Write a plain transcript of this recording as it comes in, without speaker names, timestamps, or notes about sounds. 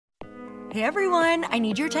Hey everyone, I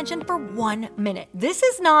need your attention for 1 minute. This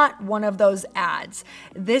is not one of those ads.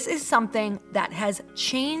 This is something that has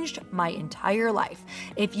changed my entire life.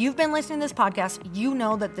 If you've been listening to this podcast, you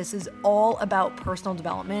know that this is all about personal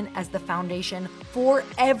development as the foundation for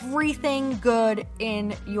everything good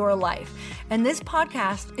in your life. And this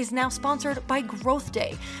podcast is now sponsored by Growth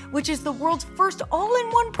Day, which is the world's first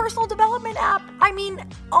all-in-one personal development app. I mean,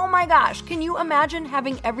 oh my gosh, can you imagine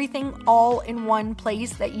having everything all in one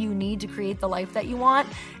place that you need to create the life that you want?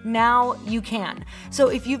 Now you can. So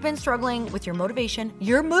if you've been struggling with your motivation,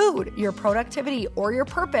 your mood, your productivity, or your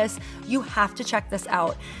purpose, you have to check this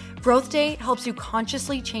out. Growth Day helps you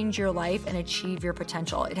consciously change your life and achieve your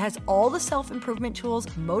potential. It has all the self-improvement tools,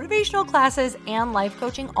 motivational classes, and life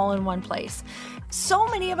coaching all in one place. So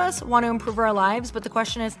many of us want to improve our lives, but the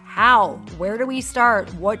question is how? Where do we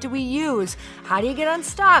start? What do we use? How do you get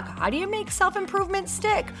unstuck? How do you make self-improvement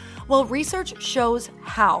stick? Well, research shows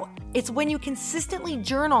how. It's when you consistently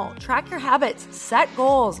journal, track your habits, set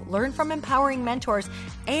goals, learn from empowering mentors,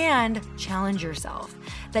 and challenge yourself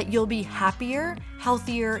that you'll be happier,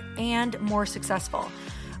 healthier, and more successful.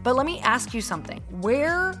 But let me ask you something.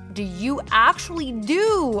 Where do you actually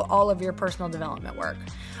do all of your personal development work?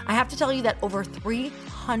 I have to tell you that over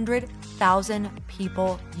 300,000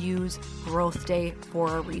 people use Growth Day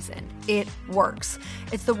for a reason. It works.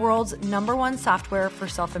 It's the world's #1 software for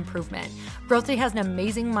self-improvement. Growth Day has an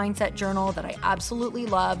amazing mindset journal that I absolutely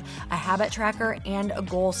love, a habit tracker, and a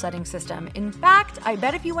goal-setting system. In fact, I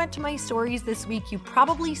bet if you went to my stories this week, you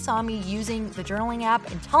probably saw me using the journaling app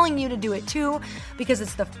and telling you to do it too, because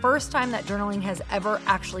it's the first time that journaling has ever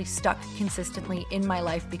actually stuck consistently in my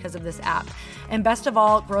life because of this app. And best of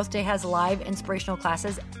all, Growth Day has live inspirational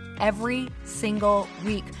classes every single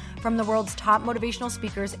week from the world's top motivational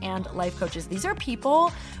speakers and life coaches. These are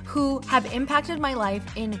people who have impacted my life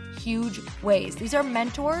in huge ways. These are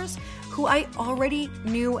mentors who I already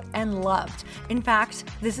knew and loved. In fact,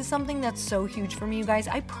 this is something that's so huge for me, you guys.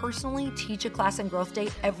 I personally teach a class in Growth Day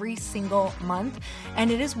every single month,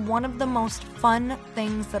 and it is one of the most fun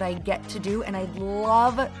things that I get to do, and I'd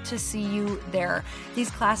love to see you there.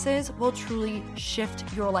 These classes will truly shift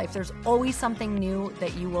your life. There's always something new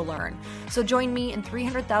that you will learn. So join me and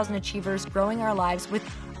 300,000 achievers growing our lives with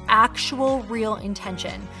actual real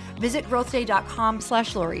intention. Visit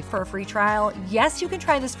growthday.com/Lori for a free trial. Yes, you can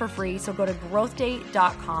try this for free. So go to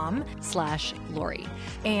growthday.com/Lori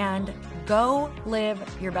and go live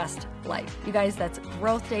your best life. You guys, that's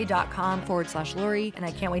growthday.com/Lori. And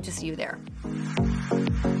I can't wait to see you there.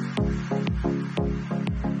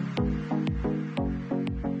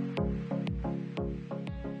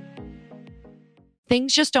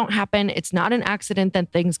 Things just don't happen. It's not an accident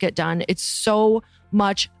that things get done. It's so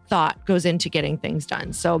much thought goes into getting things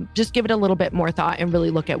done. So just give it a little bit more thought and really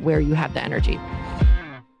look at where you have the energy.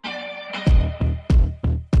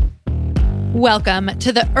 Welcome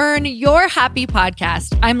to the Earn Your Happy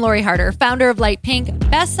podcast. I'm Lori Harder, founder of Light Pink,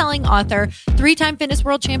 best-selling author, 3-time fitness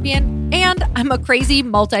world champion, and I'm a crazy,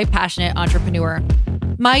 multi-passionate entrepreneur.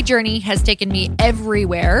 My journey has taken me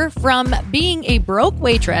everywhere, from being a broke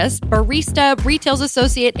waitress, barista, retail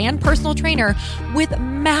associate, and personal trainer with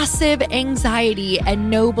massive anxiety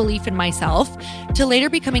and no belief in myself, to later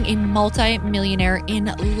becoming a multi-millionaire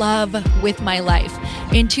in love with my life.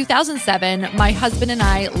 In 2007, my husband and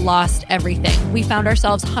I lost everything. We found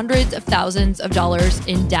ourselves hundreds of thousands of dollars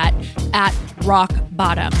in debt at rock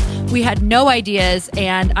bottom. We had no ideas,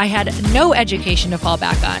 and I had no education to fall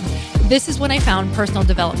back on. This is when I found personal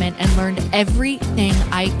development and learned everything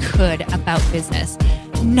I could about business.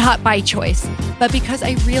 Not by choice, but because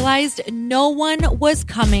I realized no one was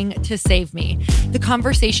coming to save me. The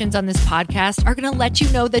conversations on this podcast are going to let you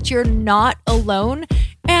know that you're not alone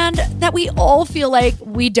and that we all feel like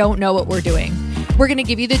we don't know what we're doing. We're going to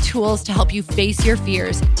give you the tools to help you face your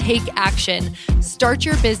fears, take action, start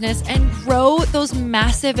your business, and grow those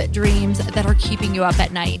massive dreams that are keeping you up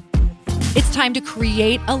at night. It's time to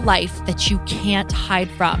create a life that you can't hide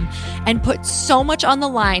from and put so much on the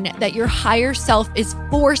line that your higher self is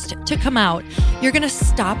forced to come out. You're going to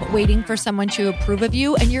stop waiting for someone to approve of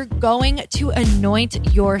you, and you're going to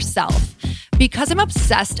anoint yourself. Because I'm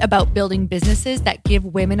obsessed about building businesses that give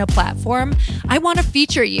women a platform, I want to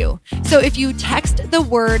feature you. So if you text the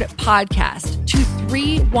word podcast to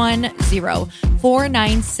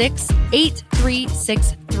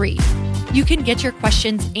 310-496-8363, you can get your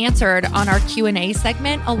questions answered on our Q&A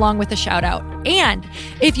segment along with a shout out. And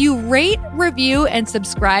if you rate, review, and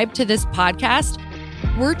subscribe to this podcast,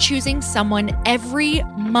 we're choosing someone every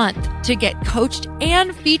month to get coached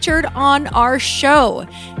and featured on our show.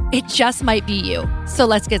 It just might be you. So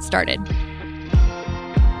let's get started.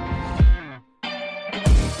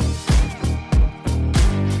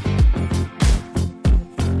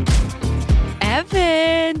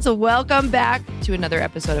 friends. Welcome back to another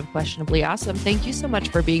episode of Questionably Awesome. Thank you so much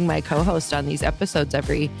for being my co-host on these episodes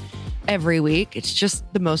every week. It's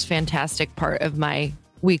just the most fantastic part of my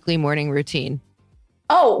weekly morning routine.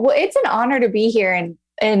 Oh, well, it's an honor to be here,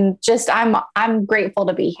 and just I'm grateful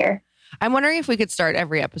to be here. I'm wondering if we could start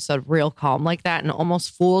every episode real calm like that and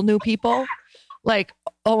almost fool new people, like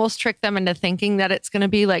almost trick them into thinking that it's going to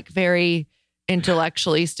be like very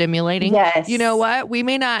intellectually stimulating. Yes. You know what? We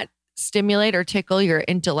may not stimulate or tickle your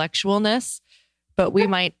intellectualness, but we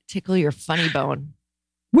might tickle your funny bone.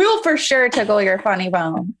 We'll for sure tickle your funny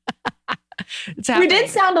bone. We did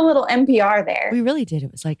sound a little NPR there. We really did.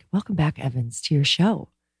 It was like, welcome back, Evans, to your show.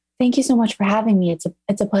 Thank you so much for having me.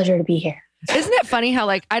 It's a pleasure to be here. Isn't it funny how,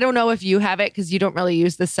 like, I don't know if you have it because you don't really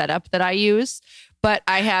use the setup that I use, but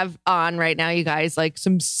I have on right now, you guys, like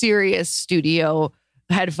some serious studio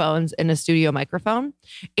headphones and a studio microphone.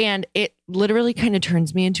 And it literally kind of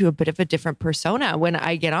turns me into a bit of a different persona when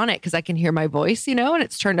I get on it because I can hear my voice, you know, and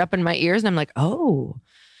it's turned up in my ears. And I'm like, oh,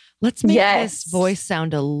 let's make this voice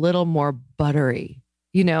sound a little more buttery,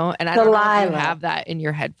 you know? And I don't know if you have that in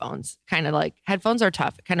your headphones. Kind of like headphones are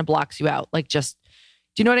tough. It kind of blocks you out. Like just,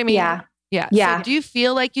 do you know what I mean? Yeah. Yeah. So do you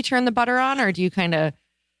feel like you turn the butter on or do you kind of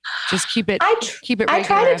just keep it regular? I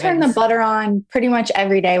try to turn the butter on pretty much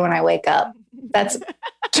every day when I wake up. That's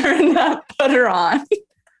turn that butter on.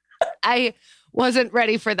 I wasn't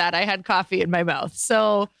ready for that. I had coffee in my mouth.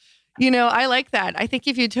 So, you know, I like that. I think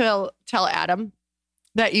if you tell Adam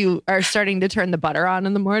that you are starting to turn the butter on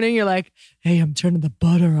in the morning, you're like, hey, I'm turning the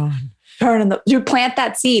butter on. You plant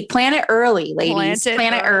that seed. Plant it early, ladies.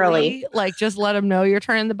 Plant it early. Like, just let them know you're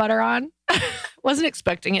turning the butter on. Wasn't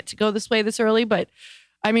expecting it to go this way this early, but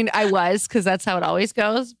I mean, I was because that's how it always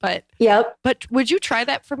goes. But yep. But would you try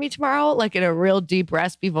that for me tomorrow, like in a real deep,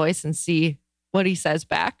 raspy voice, and see what he says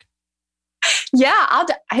back? Yeah,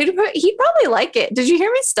 he'd probably like it. Did you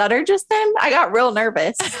hear me stutter just then? I got real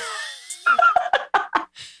nervous.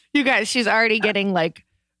 You guys, she's already getting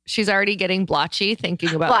blotchy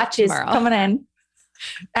thinking about blotches tomorrow. Coming in.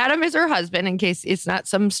 Adam is her husband, in case it's not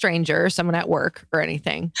some stranger or someone at work or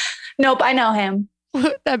anything. Nope, I know him.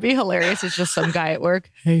 That'd be hilarious. It's just some guy at work.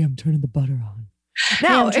 Hey, I'm turning the butter on.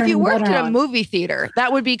 Now, if you worked at a movie theater,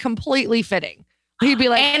 that would be completely fitting. He'd be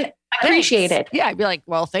like, and appreciated. Yeah, I'd be like,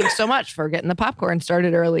 well, thanks so much for getting the popcorn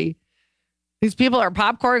started early. These people are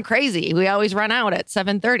popcorn crazy. We always run out at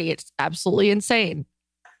 7:30. It's absolutely insane.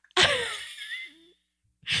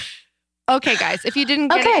 Okay, guys, if you didn't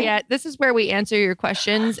get it yet, this is where we answer your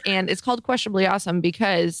questions. And it's called Questionably Awesome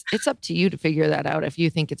because it's up to you to figure that out if you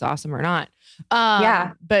think it's awesome or not.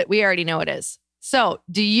 Yeah. But we already know it is. So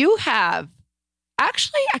do you have,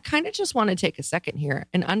 actually, I kind of just want to take a second here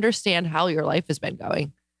and understand how your life has been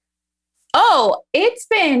going. Oh, it's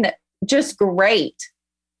been just great.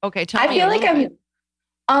 Okay, tell me. I feel like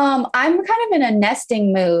I'm kind of in a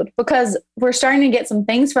nesting mood because we're starting to get some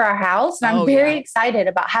things for our house and I'm very excited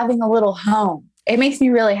about having a little home. It makes me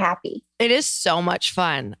really happy. It is so much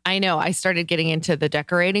fun. I know I started getting into the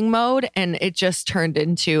decorating mode and it just turned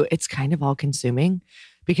into, it's kind of all consuming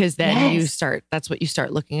because then that's what you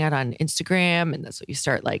start looking at on Instagram. And that's what you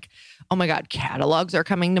start like, oh my God, catalogs are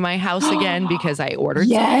coming to my house again because I ordered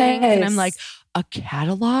some things. And I'm like, a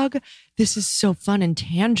catalog? This is so fun and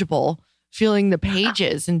tangible. Feeling the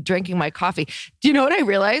pages and drinking my coffee. Do you know what I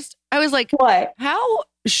realized? I was like, what? How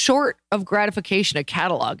short of gratification a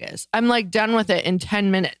catalog is. I'm like done with it in 10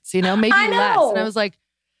 minutes, you know, maybe less. And I was like,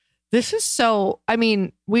 this is so, I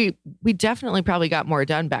mean, we definitely probably got more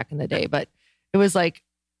done back in the day, but it was like,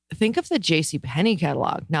 think of the JCPenney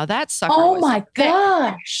catalog. Now that sucker was my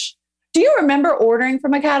gosh. Do you remember ordering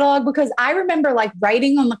from a catalog? Because I remember like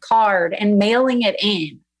writing on the card and mailing it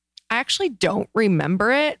in. I actually don't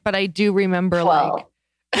remember it, but I do remember like,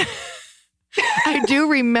 I do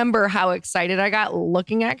remember how excited I got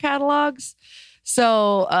looking at catalogs.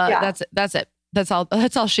 So that's it. That's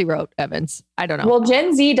all she wrote, Evans. I don't know. Well,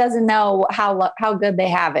 Gen Z doesn't know how good they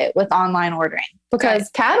have it with online ordering because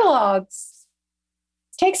catalogs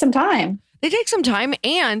take some time. They take some time.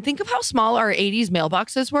 And think of how small our 80s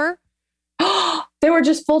mailboxes were. They were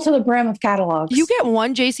just full to the brim of catalogs. You get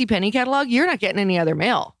one JCPenney catalog, you're not getting any other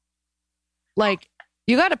mail. Like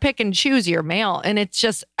you got to pick and choose your mail. And it's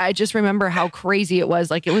just, I just remember how crazy it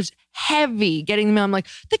was. Like it was heavy getting the mail. I'm like,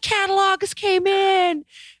 the catalogs came in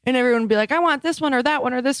and everyone would be like, I want this one or that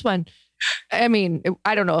one or this one. I mean,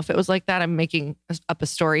 I don't know if it was like that. I'm making up a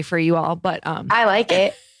story for you all, but I like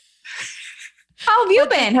it. How have you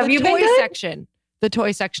been? Have you been good? The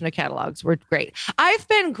toy section of catalogs were great. I've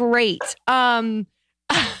been great. I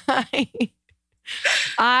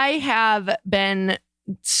have been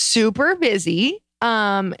super busy.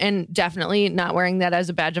 And definitely not wearing that as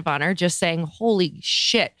a badge of honor, just saying, holy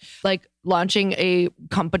shit, like launching a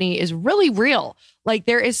company is really real. Like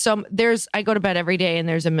I go to bed every day and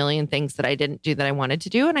there's a million things that I didn't do that I wanted to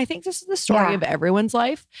do. And I think this is the story of everyone's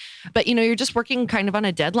life, but you're just working kind of on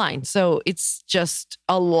a deadline. So it's just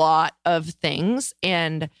a lot of things,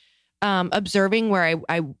 and observing where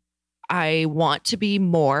I want to be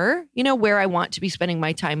more, where I want to be spending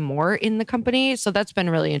my time more in the company. So that's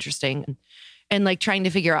been really interesting. And like trying to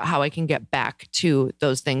figure out how I can get back to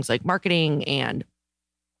those things like marketing and,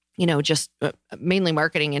 just mainly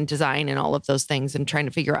marketing and design and all of those things, and trying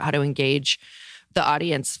to figure out how to engage the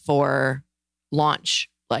audience for launch.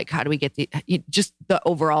 Like, how do we get just the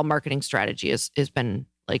overall marketing strategy has been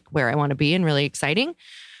like where I want to be and really exciting.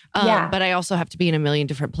 But I also have to be in a million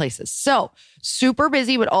different places. So super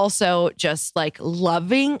busy, but also just like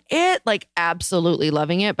loving it, like absolutely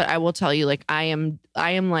loving it. But I will tell you, like, I am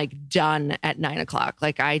like done at 9 o'clock.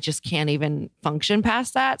 Like, I just can't even function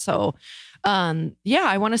past that. So,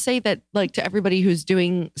 I want to say that, like, to everybody who's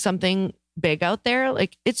doing something big out there,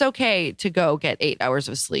 like, it's okay to go get 8 hours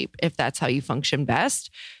of sleep. If that's how you function best,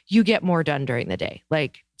 you get more done during the day.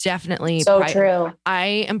 Like, definitely. So true.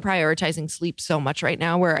 I am prioritizing sleep so much right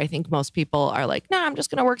now, where I think most people are like, nah, I'm just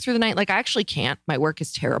going to work through the night. Like, I actually can't. My work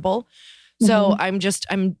is terrible. So I'm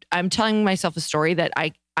telling myself a story that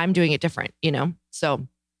I'm doing it different, So,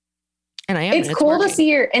 and I am. It's cool to see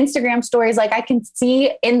your Instagram stories. Like, I can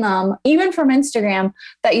see in them, even from Instagram,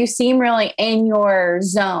 that you seem really in your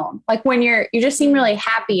zone. Like, when you just seem really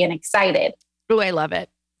happy and excited. Oh, I love it.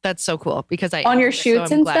 That's so cool, because on your shoots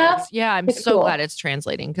and stuff. Yeah, I'm so glad it's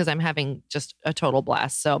translating, because I'm having just a total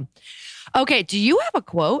blast. So, okay, do you have a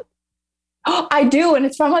quote? Oh, I do, and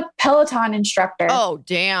it's from a Peloton instructor. Oh,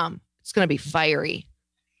 damn. It's going to be fiery.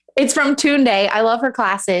 It's from Tunde. I love her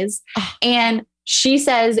classes. And she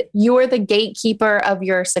says, "You're the gatekeeper of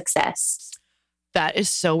your success." That is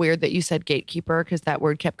so weird that you said gatekeeper, because that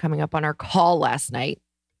word kept coming up on our call last night.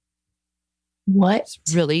 What?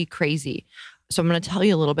 It's really crazy. So I'm going to tell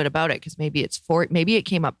you a little bit about it, because maybe it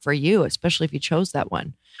came up for you, especially if you chose that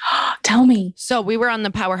one. Tell me. So we were on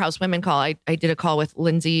the Powerhouse Women call. I did a call with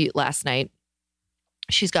Lindsay last night.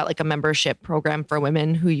 She's got like a membership program for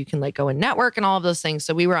women who you can like go and network and all of those things.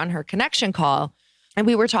 So we were on her connection call, and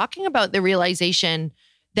we were talking about the realization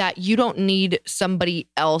that you don't need somebody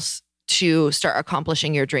else to start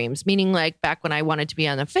accomplishing your dreams. Meaning, like, back when I wanted to be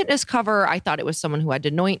on the fitness cover, I thought it was someone who had to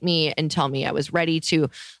anoint me and tell me I was ready to,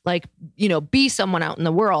 like, be someone out in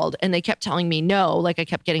the world. And they kept telling me no. Like, I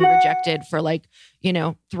kept getting rejected for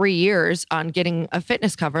 3 years on getting a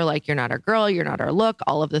fitness cover. Like, you're not our girl, you're not our look,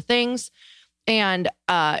 all of the things. And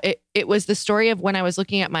it was the story of when I was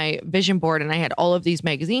looking at my vision board and I had all of these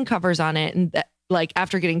magazine covers on it, and that, like,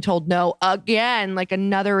 after getting told no again, like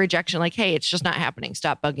another rejection, like, hey, it's just not happening.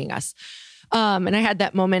 Stop bugging us. And I had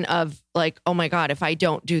that moment of like, oh my God, if I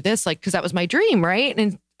don't do this, like, cause that was my dream. Right.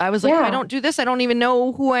 And I was like, if I don't do this, I don't even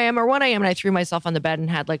know who I am or what I am. And I threw myself on the bed and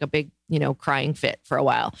had like a big, crying fit for a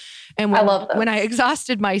while. And when I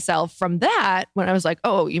exhausted myself from that, when I was like,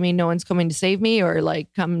 oh, you mean no one's coming to save me or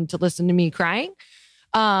like come to listen to me crying?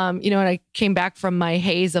 And I came back from my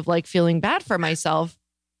haze of like feeling bad for myself.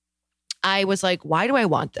 I was like, why do I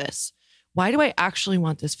want this? Why do I actually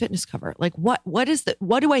want this fitness cover? Like, what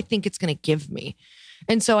do I think it's going to give me?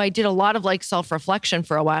 And so I did a lot of like self-reflection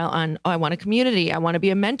for a while on, I want a community. I want to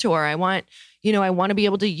be a mentor. I want to be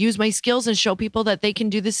able to use my skills and show people that they can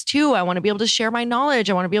do this too. I want to be able to share my knowledge.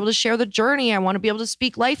 I want to be able to share the journey. I want to be able to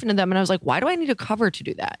speak life into them. And I was like, why do I need a cover to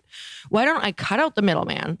do that? Why don't I cut out the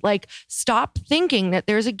middleman? Like, stop thinking that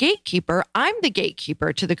there's a gatekeeper. I'm the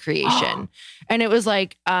gatekeeper to the creation. And it was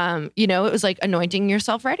like, it was like anointing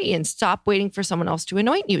yourself ready and stop waiting for someone else to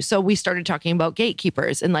anoint you. So we started talking about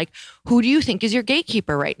gatekeepers and like, who do you think is your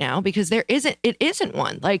gatekeeper right now? Because it isn't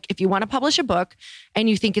one. Like, if you want to publish a book and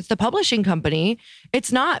you think it's the publishing company,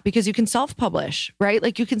 it's not, because you can self-publish, right?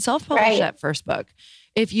 Like, you can self-publish that first book.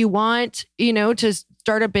 If you want, to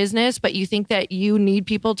start a business, but you think that you need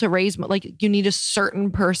people to raise, like, you need a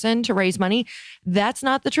certain person to raise money, that's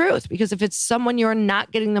not the truth. Because if it's someone you're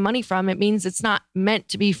not getting the money from, it means it's not meant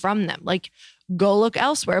to be from them. Like, go look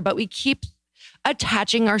elsewhere. But we keep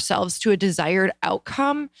attaching ourselves to a desired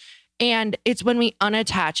outcome. And it's when we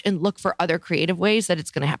unattach and look for other creative ways that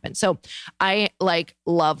it's going to happen. So I like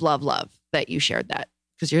love that you shared that,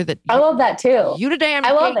 because I love that too. You today, I'm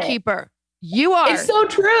a gatekeeper. You are. It's so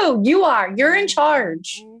true. You are. You're in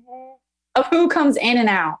charge of who comes in and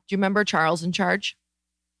out. Do you remember Charles in Charge?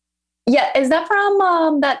 Yeah. Is that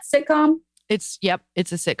from that sitcom? It's a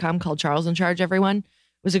sitcom called Charles in Charge, everyone.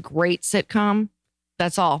 It was a great sitcom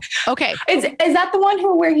That's all. Okay. Is that the one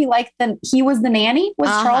where he was the nanny? Was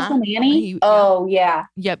Charles the nanny? Yeah.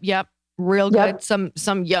 Yep. Real good.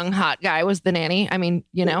 Some young hot guy was the nanny. I mean,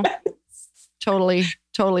 totally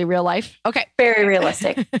real life. Okay. Very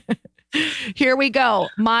realistic. Here we go.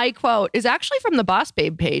 My quote is actually from the Boss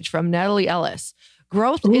Babe page from Natalie Ellis.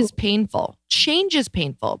 Growth is painful. Change is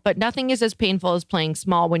painful, but nothing is as painful as playing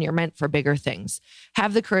small when you're meant for bigger things.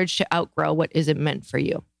 Have the courage to outgrow what isn't meant for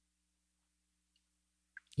you.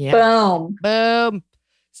 Yeah. Boom.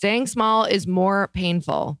 Staying small is more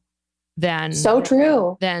painful than so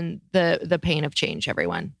true than the pain of change,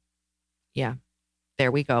 everyone. Yeah. There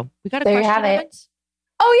we go. We got a there question. You have it.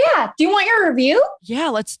 Oh yeah. Do you want your review? Yeah,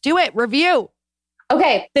 let's do it. Review.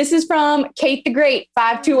 Okay. This is from Kate the Great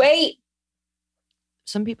 528.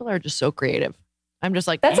 Some people are just so creative. I'm just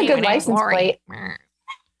like, that's a good license plate.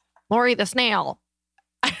 Lori the snail.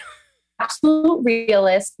 Absolute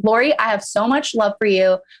realist. Lori, I have so much love for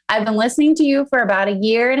you. I've been listening to you for about a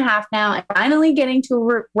year and a half now and finally getting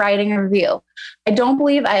to writing a review. I don't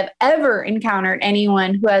believe I have ever encountered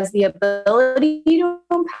anyone who has the ability to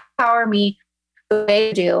empower me the way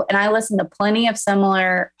you do. And I listen to plenty of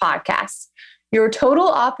similar podcasts. Your total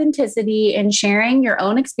authenticity in sharing your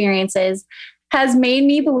own experiences has made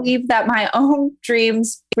me believe that my own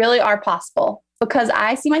dreams really are possible because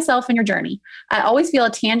I see myself in your journey. I always feel a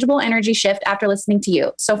tangible energy shift after listening to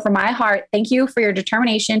you. So from my heart, thank you for your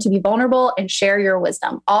determination to be vulnerable and share your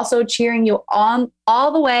wisdom. Also cheering you on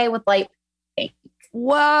all the way with light.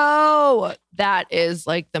 Whoa. That is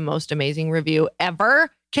like the most amazing review ever.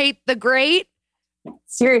 Kate the Great.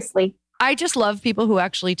 Seriously. I just love people who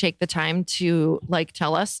actually take the time to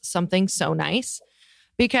tell us something so nice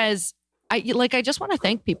because I just want to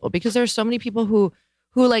thank people because there's so many people who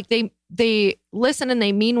they listen and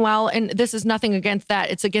they mean well. And this is nothing against that.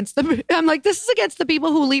 It's against them. I'm like, this is against the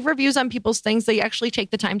people who leave reviews on people's things. They actually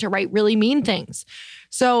take the time to write really mean things.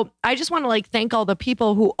 So I just want to thank all the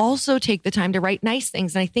people who also take the time to write nice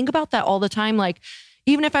things. And I think about that all the time.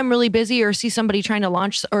 Even if I'm really busy or see somebody trying to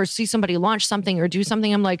launch or see somebody launch something or do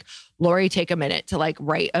something, I'm like, Lori, take a minute to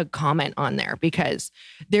write a comment on there because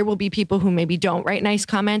there will be people who maybe don't write nice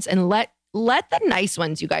comments and let the nice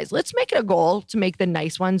ones, you guys, let's make it a goal to make the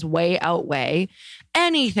nice ones way outweigh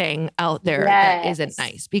anything out there that isn't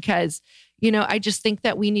nice because, I just think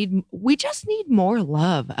that we just need more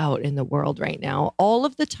love out in the world right now, all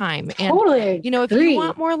of the time. And, totally. If you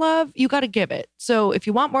want more love, you got to give it. So if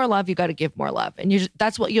you want more love, you got to give more love. And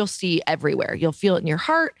that's what you'll see everywhere. You'll feel it in your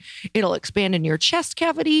heart. It'll expand in your chest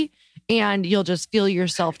cavity and you'll just feel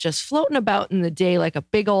yourself just floating about in the day like a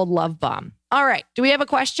big old love bomb. All right. Do we have a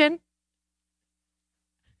question?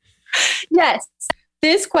 Yes.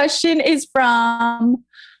 This question is from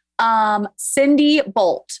Cindy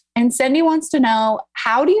Bolt. And Cindy wants to know,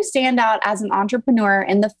 how do you stand out as an entrepreneur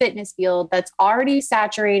in the fitness field that's already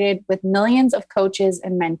saturated with millions of coaches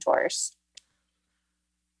and mentors?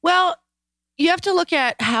 Well, you have to look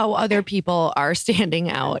at how other people are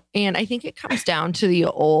standing out. And I think it comes down to the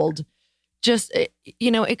old,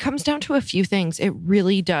 it comes down to a few things. It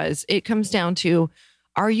really does. It comes down to,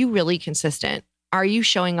 are you really consistent? Are you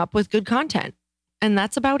showing up with good content? And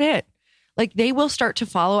that's about it. They will start to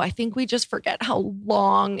follow. I think we just forget how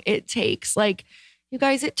long it takes. You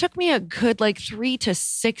guys, it took me a good 3 to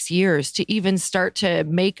 6 years to even start to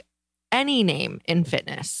make any name in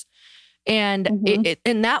fitness. And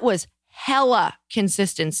and that was hella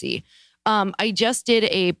consistency. I just did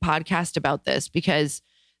a podcast about this because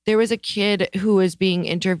there was a kid who was being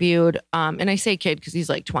interviewed. And I say kid because he's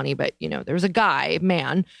 20, but there was a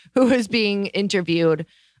man who was being interviewed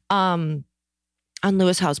on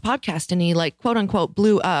Lewis Howes' podcast. And he quote unquote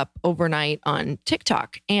blew up overnight on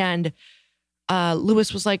TikTok. And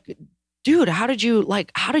Lewis was like, dude, how did you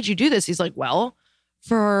do this? He's like, well,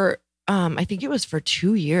 for, I think it was for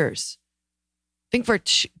 2 years. I think for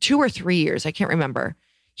 2 or 3 years. I can't remember.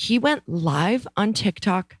 He went live on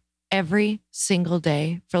TikTok every single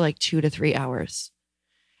day for 2 to 3 hours.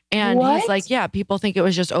 And he's like, yeah, people think it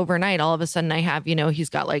was just overnight. All of a sudden I have, he's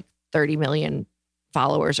got 30 million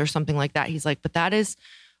followers or something like that. He's like, but that is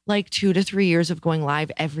 2 to 3 years of going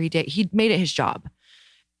live every day. He made it his job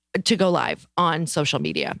to go live on social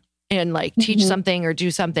media and teach something or do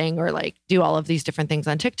something or do all of these different things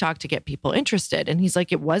on TikTok to get people interested. And he's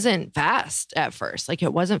like, it wasn't fast at first.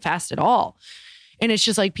 It wasn't fast at all. And it's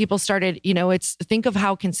just people started, think of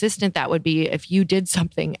how consistent that would be if you did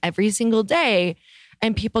something every single day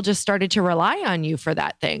and people just started to rely on you for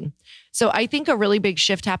that thing. So I think a really big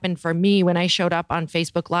shift happened for me when I showed up on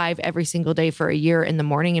Facebook Live every single day for a year in the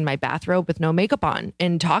morning in my bathrobe with no makeup on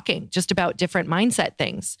and talking just about different mindset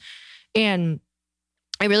things. And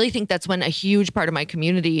I really think that's when a huge part of my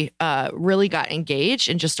community really got engaged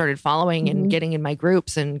and just started following and getting in my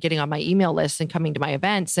groups and getting on my email lists and coming to my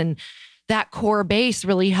events. And that core base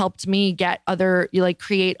really helped me get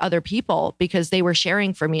create other people because they were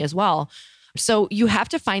sharing for me as well. So you have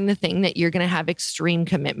to find the thing that you're going to have extreme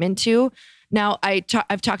commitment to. Now,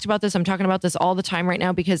 I've talked about this. I'm talking about this all the time right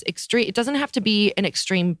now because it doesn't have to be an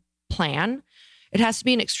extreme plan. It has to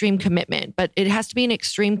be an extreme commitment, but it has to be an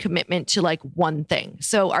extreme commitment to like one thing.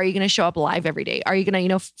 So are you going to show up live every day? Are you going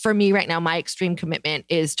to, for me right now, my extreme commitment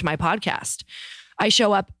is to my podcast. I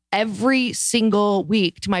show up every single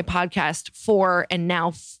week to my podcast 4 and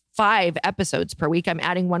now 5 episodes per week. I'm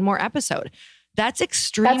adding 1 more episode. That's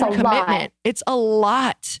extreme commitment. Lot. It's a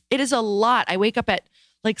lot. It is a lot. I wake up at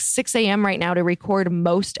like 6 a.m. right now to record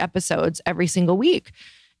most episodes every single week.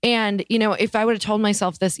 And, if I would have told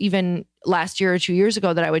myself this even last year or 2 years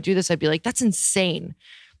ago that I would do this, I'd be like, that's insane.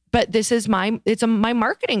 But this is my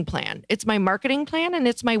marketing plan. It's my marketing plan and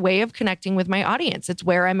it's my way of connecting with my audience. It's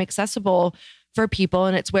where I'm accessible for people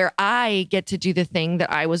and it's where I get to do the thing that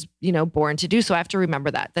I was, born to do. So I have to remember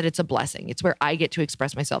that it's a blessing. It's where I get to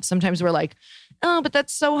express myself. Sometimes we're like, oh, but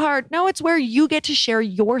that's so hard. No, it's where you get to share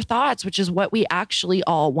your thoughts, which is what we actually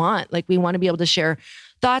all want. Like we want to be able to share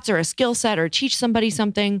thoughts or a skill set or teach somebody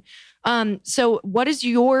something. So what is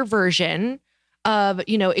your version of,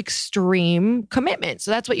 extreme commitment?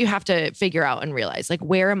 So that's what you have to figure out and realize, like,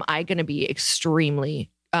 where am I going to be extremely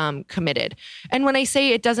committed? And when I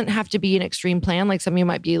say it doesn't have to be an extreme plan, like some of you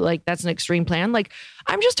might be like, that's an extreme plan. Like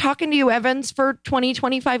I'm just talking to you, Evans, for 20,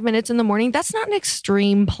 25 minutes in the morning. That's not an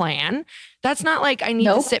extreme plan. That's not like I need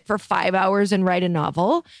to sit for 5 hours and write a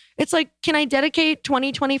novel. It's like, can I dedicate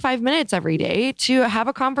 20, 25 minutes every day to have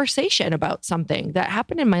a conversation about something that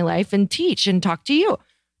happened in my life and teach and talk to you?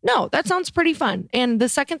 No, that sounds pretty fun. And the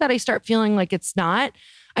second that I start feeling like it's not,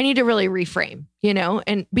 I need to really reframe,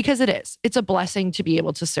 and because it's a blessing to be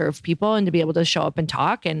able to serve people and to be able to show up and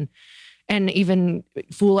talk and even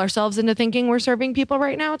fool ourselves into thinking we're serving people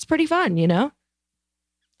right now. It's pretty fun,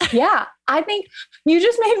 Yeah. I think you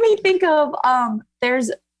just made me think of,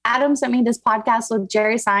 Adam sent me this podcast with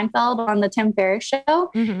Jerry Seinfeld on the Tim Ferriss show.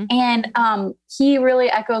 Mm-hmm. And he really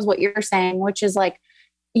echoes what you're saying, which is like,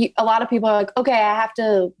 a lot of people are like, okay, I have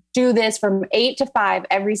to do this from 8 to 5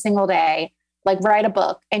 every single day, like write a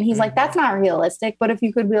book. And he's like, that's not realistic. But if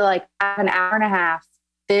you could be like, I have an hour and a half,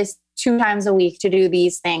 this 2 times a week to do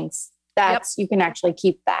these things, you can actually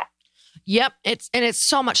keep that. Yep. It's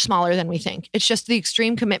so much smaller than we think. It's just the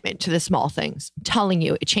extreme commitment to the small things. I'm telling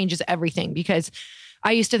you, it changes everything because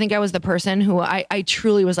I used to think I was the person who I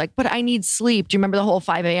truly was like, but I need sleep. Do you remember the whole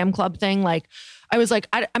 5 a.m. club thing? Like I was like,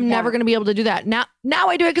 I'm never going to be able to do that. Now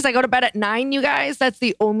I do it because I go to bed at 9, you guys. That's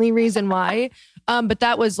the only reason why. But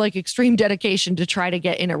that was like extreme dedication to try to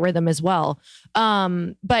get in a rhythm as well.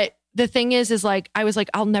 But the thing is like, I was like,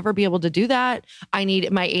 I'll never be able to do that. I need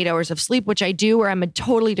my 8 hours of sleep, which I do, or I'm a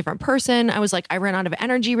totally different person. I was like, I ran out of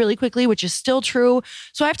energy really quickly, which is still true.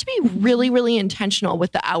 So I have to be really, really intentional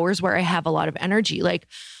with the hours where I have a lot of energy. Like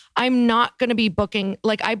I'm not going to be booking,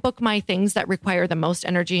 like I book my things that require the most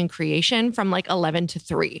energy and creation from like 11 to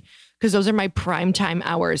 3, because those are my prime time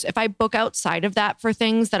hours. If I book outside of that for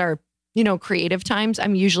things that are, creative times,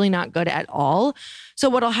 I'm usually not good at all. So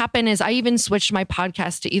what'll happen is I even switched my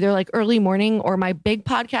podcast to either like early morning or my big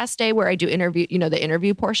podcast day where I do interview, the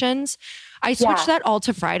interview portions. I switched that all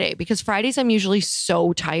to Friday because Fridays I'm usually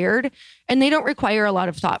so tired and they don't require a lot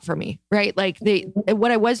of thought for me, right? Like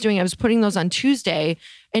what I was doing, I was putting those on Tuesday,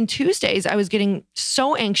 and Tuesdays I was getting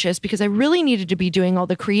so anxious because I really needed to be doing all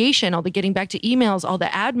the creation, all the getting back to emails, all the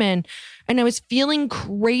admin. And I was feeling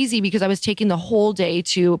crazy because I was taking the whole day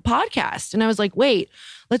to podcast. And I was like, wait,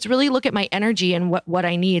 let's really look at my energy and what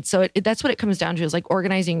I need. So that's what it comes down to, is like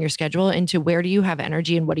organizing your schedule into where do you have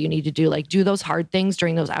energy and what do you need to do? Like do those hard things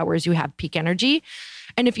during those hours you have peak energy.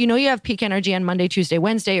 And if you know you have peak energy on Monday, Tuesday,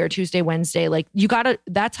 Wednesday, or Tuesday, Wednesday, like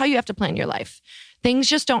that's how you have to plan your life. Things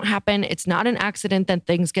just don't happen. It's not an accident that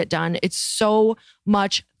things get done. It's so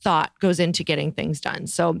much thought goes into getting things done.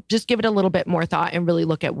 So just give it a little bit more thought and really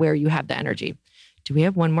look at where you have the energy. Do we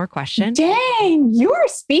have one more question? Dang, you are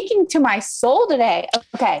speaking to my soul today.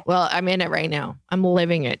 Okay. Well, I'm in it right now. I'm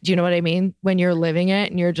living it. Do you know what I mean? When you're living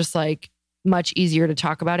it and you're just like much easier to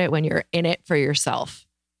talk about it when you're in it for yourself.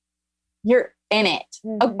 You're in it.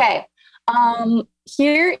 Mm-hmm. Okay.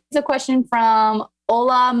 Here is a question from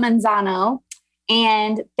Ola Manzano.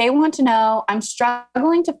 And they want to know, I'm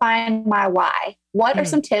struggling to find my why. What are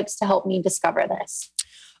some tips to help me discover this?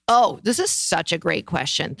 Oh, this is such a great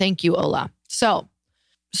question. Thank you, Ola. So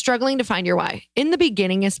struggling to find your why. In the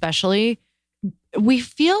beginning, especially, we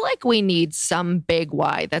feel like we need some big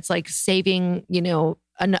why that's like saving,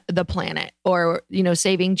 the planet, or, you know,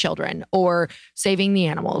 saving children, or saving the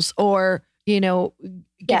animals, or, you know,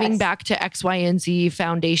 giving back to X, Y, and Z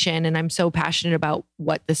foundation. And I'm so passionate about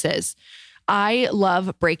what this is. I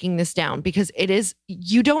love breaking this down because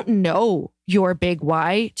you don't know your big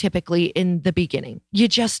why typically in the beginning. You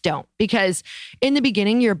just don't, because in the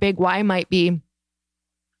beginning, your big why might be,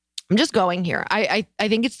 I'm just going here. I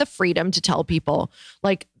think it's the freedom to tell people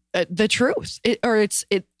like the truth,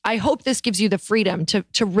 I hope this gives you the freedom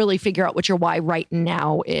to really figure out what your why right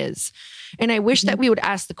now is. And I wish that we would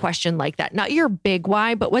ask the question like that, not your big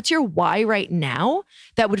why, but what's your why right now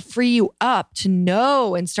that would free you up to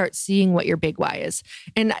know and start seeing what your big why is.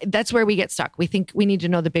 And that's where we get stuck. We think we need to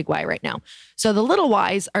know the big why right now. So the little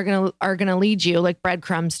whys are going to lead you like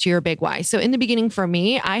breadcrumbs to your big why. So in the beginning for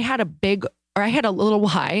me, I had a little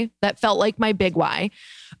why that felt like my big why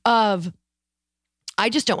of, I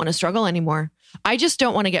just don't want to struggle anymore. I just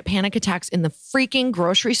don't want to get panic attacks in the freaking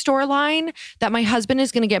grocery store line, that my husband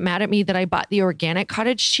is going to get mad at me that I bought the organic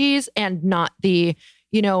cottage cheese and not the,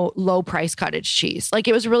 you know, low price cottage cheese. Like,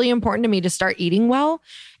 it was really important to me to start eating well.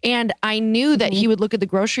 And I knew that he would look at the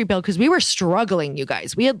grocery bill because we were struggling, you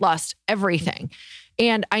guys. We had lost everything.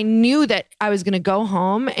 And I knew that I was going to go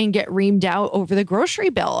home and get reamed out over the grocery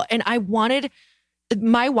bill. And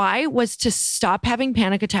my why was to stop having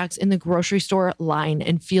panic attacks in the grocery store line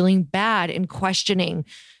and feeling bad and questioning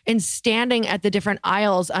and standing at the different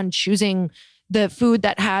aisles on choosing the food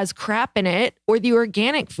that has crap in it or the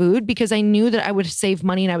organic food, because I knew that I would save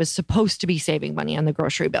money and I was supposed to be saving money on the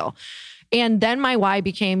grocery bill. And then my why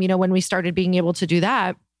became, you know, when we started being able to do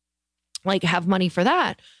that, like have money for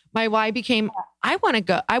that, my why became, I want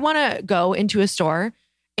to go into a store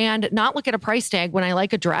and not look at a price tag when I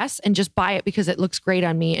like a dress and just buy it because it looks great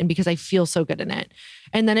on me and because I feel so good in it.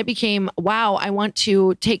 And then it became, wow, I want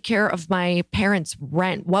to take care of my parents'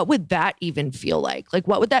 rent. What would that even feel like? Like,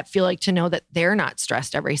 what would that feel like to know that they're not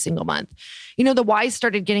stressed every single month? You know, the whys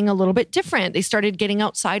started getting a little bit different. They started getting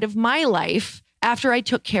outside of my life after I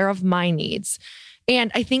took care of my needs.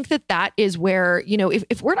 And I think that is where, you know,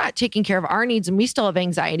 if we're not taking care of our needs and we still have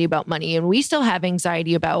anxiety about money and we still have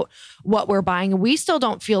anxiety about what we're buying and we still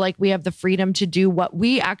don't feel like we have the freedom to do what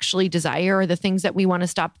we actually desire or the things that we want to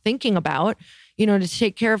stop thinking about, you know, to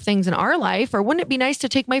take care of things in our life. Or wouldn't it be nice to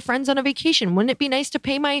take my friends on a vacation? Wouldn't it be nice to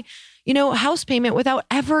pay my, you know, house payment without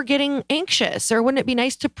ever getting anxious? Or wouldn't it be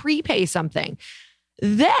nice to prepay something?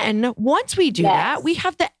 Then once we do that, we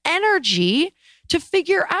have the energy to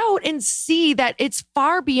figure out and see that it's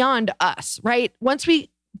far beyond us, right? Once we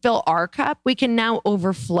fill our cup, we can now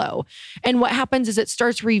overflow. And what happens is it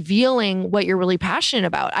starts revealing what you're really passionate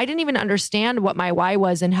about. I didn't even understand what my why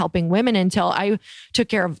was in helping women until I took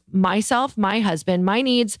care of myself, my husband, my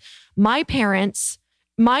needs, my parents,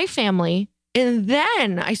 my family. And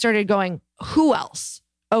then I started going, who else?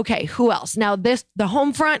 Okay, who else? Now the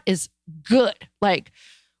home front is good. Like,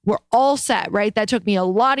 we're all set, right? That took me a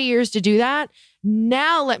lot of years to do that.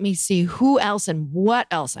 Now let me see who else and what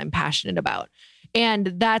else I'm passionate about.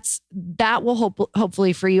 And that will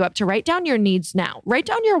hopefully free you up to write down your needs now. Write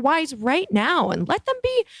down your whys right now and let them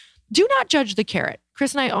be, do not judge the carrot.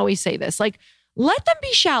 Chris and I always say this, like, let them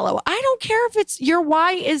be shallow. I don't care if it's your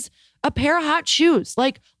why is a pair of hot shoes.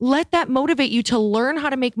 Like, let that motivate you to learn how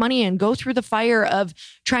to make money and go through the fire of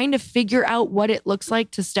trying to figure out what it looks like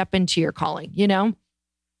to step into your calling, you know?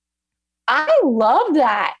 I love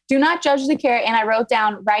that. Do not judge the carrot. And I write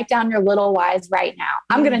down your little whys right now.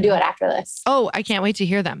 I'm going to do it after this. Oh, I can't wait to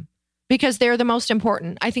hear them because they're the most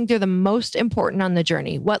important. I think they're the most important on the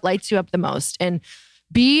journey. What lights you up the most? And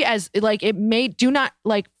be as like, do not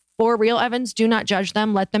like, for real, Evans, do not judge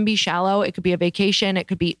them. Let them be shallow. It could be a vacation. It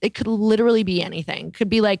could literally be anything. It could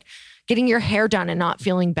be like getting your hair done and not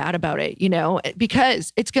feeling bad about it, you know,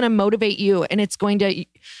 because it's going to motivate you and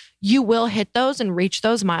you will hit those and reach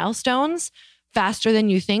those milestones faster than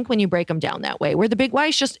you think when you break them down that way, where the big why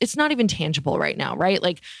is it's not even tangible right now, right?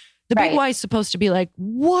 Like the big why is supposed to be like,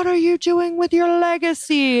 what are you doing with your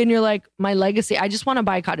legacy? And you're like, my legacy, I just want to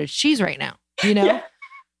buy cottage cheese right now, you know? Yeah.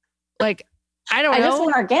 Like, I don't know. I just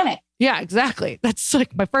want organic. Yeah, exactly. That's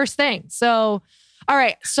like my first thing. So, all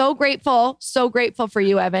right. So grateful for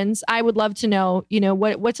you, Evans. I would love to know, you know,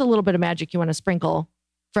 what's a little bit of magic you want to sprinkle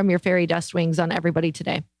from your fairy dust wings on everybody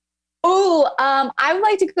today? Oh, I would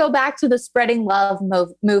like to go back to the spreading love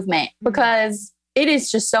movement because it is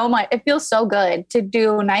just so much. It feels so good to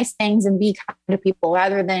do nice things and be kind to people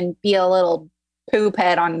rather than be a little poop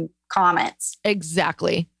head on comments.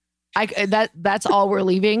 Exactly. That's all we're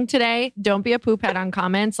leaving today. Don't be a poop head on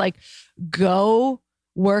comments. Like, go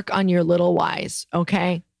work on your little whys.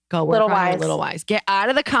 Okay. Go work on your little whys. Get out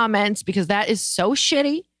of the comments because that is so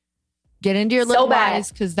shitty. Get into your So little bad.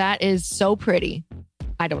 eyes because that is so pretty.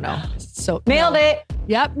 I don't know. So Nailed it.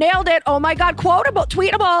 Yep, nailed it. Oh my God, quotable,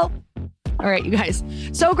 tweetable. All right, you guys.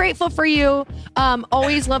 So grateful for you.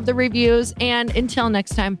 Always love the reviews. And until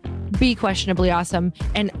next time, be questionably awesome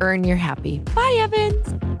and earn your happy. Bye,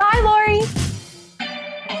 Evans. Bye, Lori.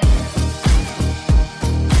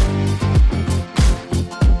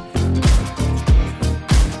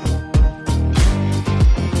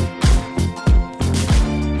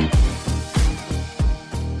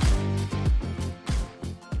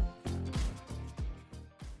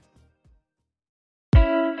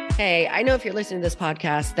 Hey, I know if you're listening to this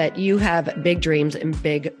podcast that you have big dreams and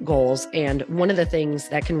big goals. And one of the things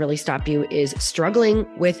that can really stop you is struggling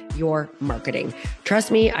with your marketing.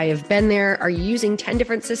 Trust me, I have been there. Are you using 10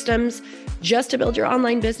 different systems just to build your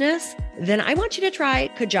online business? Then I want you to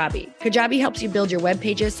try Kajabi. Kajabi helps you build your web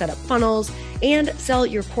pages, set up funnels, and sell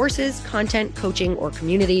your courses, content, coaching, or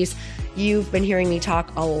communities. You've been hearing me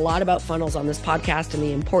talk a lot about funnels on this podcast and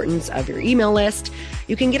the importance of your email list.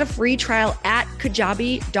 You can get a free trial at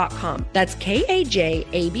kajabi.com. That's Kajabi.com.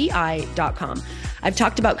 I've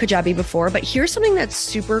talked about Kajabi before, but here's something that's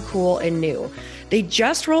super cool and new. They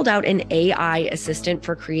just rolled out an AI assistant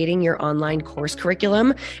for creating your online course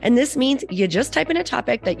curriculum. And this means you just type in a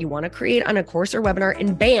topic that you want to create on a course or webinar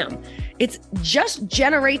and bam, it just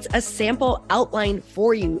generates a sample outline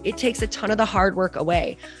for you. It takes a ton of the hard work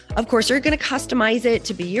away. Of course, you're going to customize it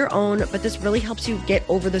to be your own, but this really helps you get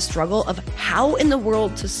over the struggle of how in the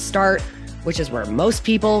world to start, which is where most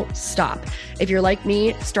people stop. If you're like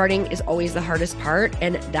me, starting is always the hardest part,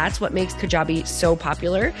 and that's what makes Kajabi so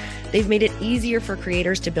popular. They've made it easier for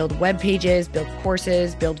creators to build web pages, build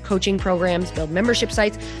courses, build coaching programs, build membership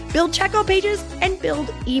sites, build checkout pages, and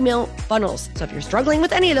build email funnels. So if you're struggling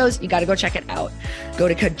with any of those, you got to go check it out. Go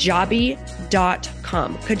to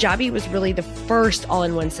Kajabi.com. Kajabi was really the first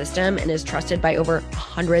all-in-one system and is trusted by over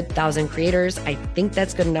 100,000 creators. I think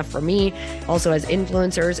that's good enough for me. Also has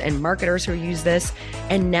influencers and marketers who use this.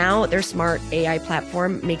 And now their smart AI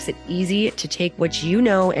platform makes it easy to take what you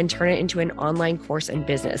know and turn it into an online course and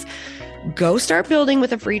business. Go start building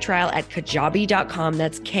with a free trial at Kajabi.com.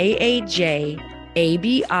 That's Kajabi.com.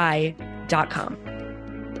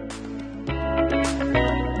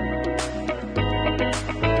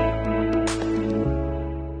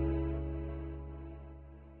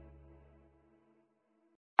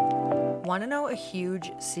 Want to know a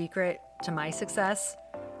huge secret to my success?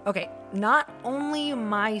 Okay, not only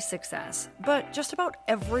my success, but just about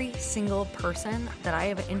every single person that I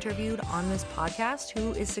have interviewed on this podcast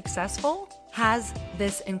who is successful has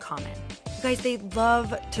this in common. You guys, they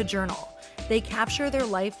love to journal. They capture their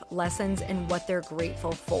life lessons and what they're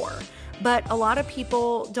grateful for. But a lot of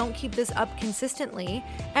people don't keep this up consistently.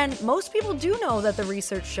 And most people do know that the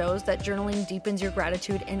research shows that journaling deepens your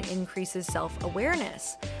gratitude and increases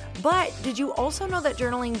self-awareness. But did you also know that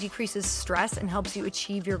journaling decreases stress and helps you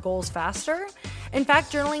achieve your goals faster? In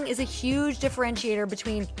fact, journaling is a huge differentiator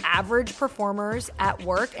between average performers at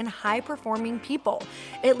work and high-performing people.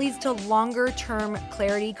 It leads to longer-term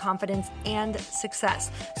clarity, confidence, and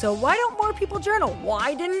success. So why don't more people journal?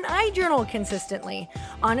 Why didn't I journal consistently?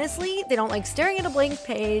 Honestly, they don't like staring at a blank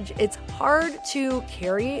page. It's hard to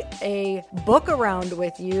carry a book around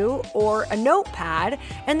with you or a notepad,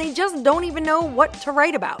 and they just don't even know what to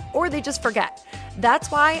write about, or they just forget.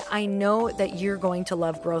 That's why I know that you're going to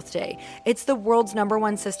love Growth Day. It's the world's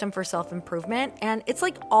 #1 system for self-improvement, and it's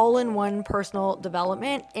like all-in-one personal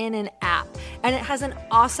development in an app. And it has an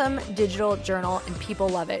awesome digital journal, and people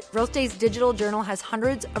love it. Growth Day's digital journal has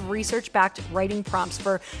hundreds of research-backed writing prompts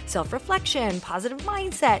for self-reflection, positive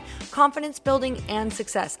mindset, confidence building, and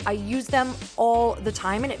success. I use them all the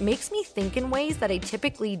time, and it makes me think in ways that I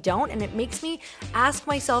typically don't, and it makes me ask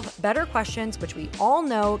myself better questions, which we all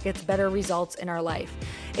know gets better results in our life.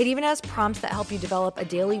 It even has prompts that help you develop a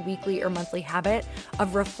daily, weekly, or monthly habit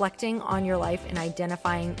of reflecting on your life and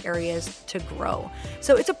identifying areas to grow.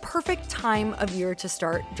 So it's a perfect time of year to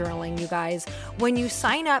start journaling, you guys. When you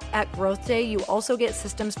sign up at Growth Day, you also get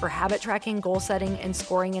systems for habit tracking, goal setting, and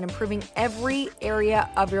scoring, and improving every area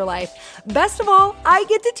of your life. Best of all, I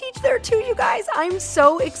get to teach there too, you guys. I'm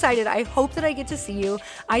so excited. I hope that I get to see you.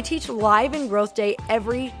 I teach live in Growth Day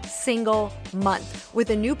every single month with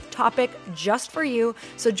a new topic just for you.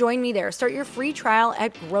 So join me there. Start your free trial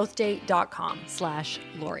at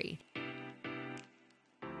growthday.com/Lori.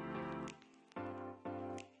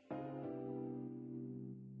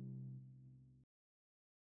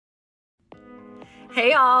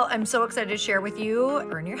 Hey all, I'm so excited to share with you,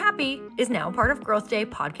 Earn Your Happy is now part of Growth Day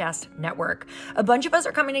Podcast Network. A bunch of us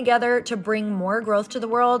are coming together to bring more growth to the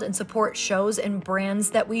world and support shows and brands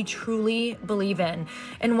that we truly believe in.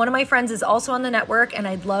 And one of my friends is also on the network, and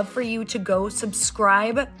I'd love for you to go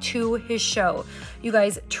subscribe to his show. You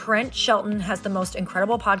guys, Trent Shelton has the most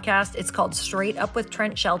incredible podcast. It's called Straight Up with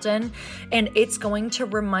Trent Shelton, and it's going to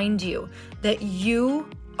remind you that you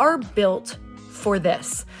are built for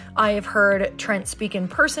this. I have heard Trent speak in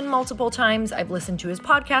person multiple times. I've listened to his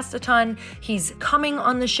podcast a ton. He's coming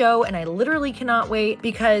on the show, and I literally cannot wait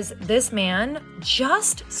because this man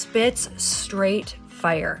just spits straight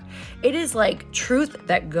fire. It is like truth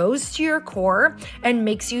that goes to your core and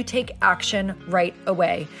makes you take action right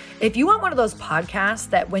away. If you want one of those podcasts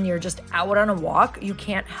that when you're just out on a walk, you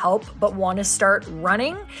can't help but want to start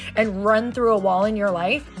running and run through a wall in your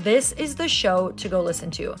life, this is the show to go listen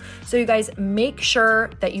to. So you guys, make sure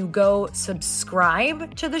that you go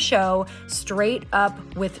subscribe to the show, Straight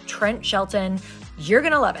Up with Trent Shelton. You're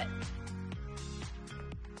going to love it.